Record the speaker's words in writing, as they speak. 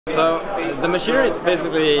So the machinery is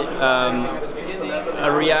basically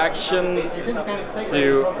a reaction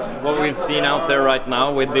to what we've seen out there right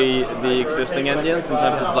now with the existing engines, in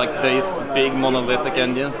terms of like these big monolithic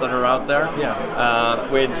engines that are out there,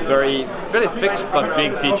 with very fixed but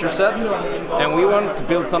big feature sets. And we want to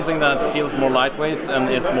build something that feels more lightweight and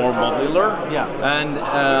is more modular. And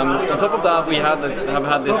on top of that, we have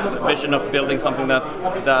had this vision of building something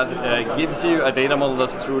that gives you a data model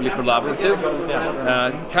that's truly collaborative.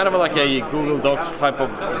 Kind of like a Google Docs type of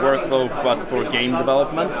workflow, but for game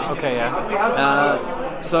development.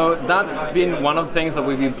 So that's been one of the things that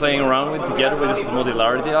we've been playing around with together with this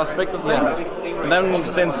modularity aspect of things. And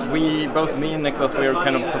then since both me and Nicholas, we are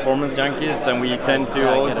kind of performance junkies, and we tend to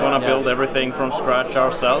always want to build everything from scratch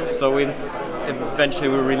ourselves. So eventually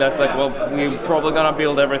we realized, like, well, we're probably gonna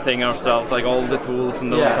build everything ourselves, like all the tools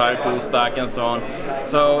and the entire tool stack and so on.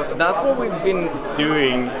 So that's what we've been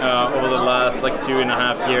doing over the last like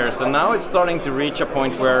 2.5 years, and now it's starting to reach a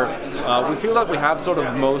point where we feel like we have sort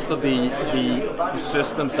of most of the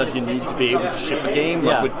systems that you need to be able to ship a game,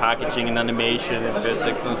 like with packaging and animation and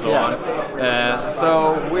physics and so on.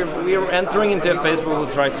 So we're entering into a phase where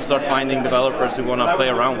we'll try to start finding developers who want to play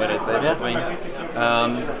around with it, basically.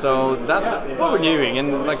 So that's what we're doing,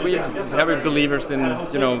 and like we are heavy believers in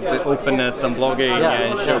the openness and blogging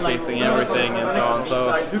and showcasing everything and so on. So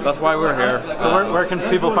that's why we're here. So where can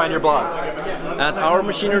people find your blog? At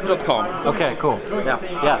ourmachinery.com. Okay, cool.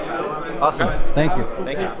 Yeah. Awesome. Thank you.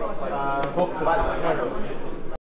 Thank you.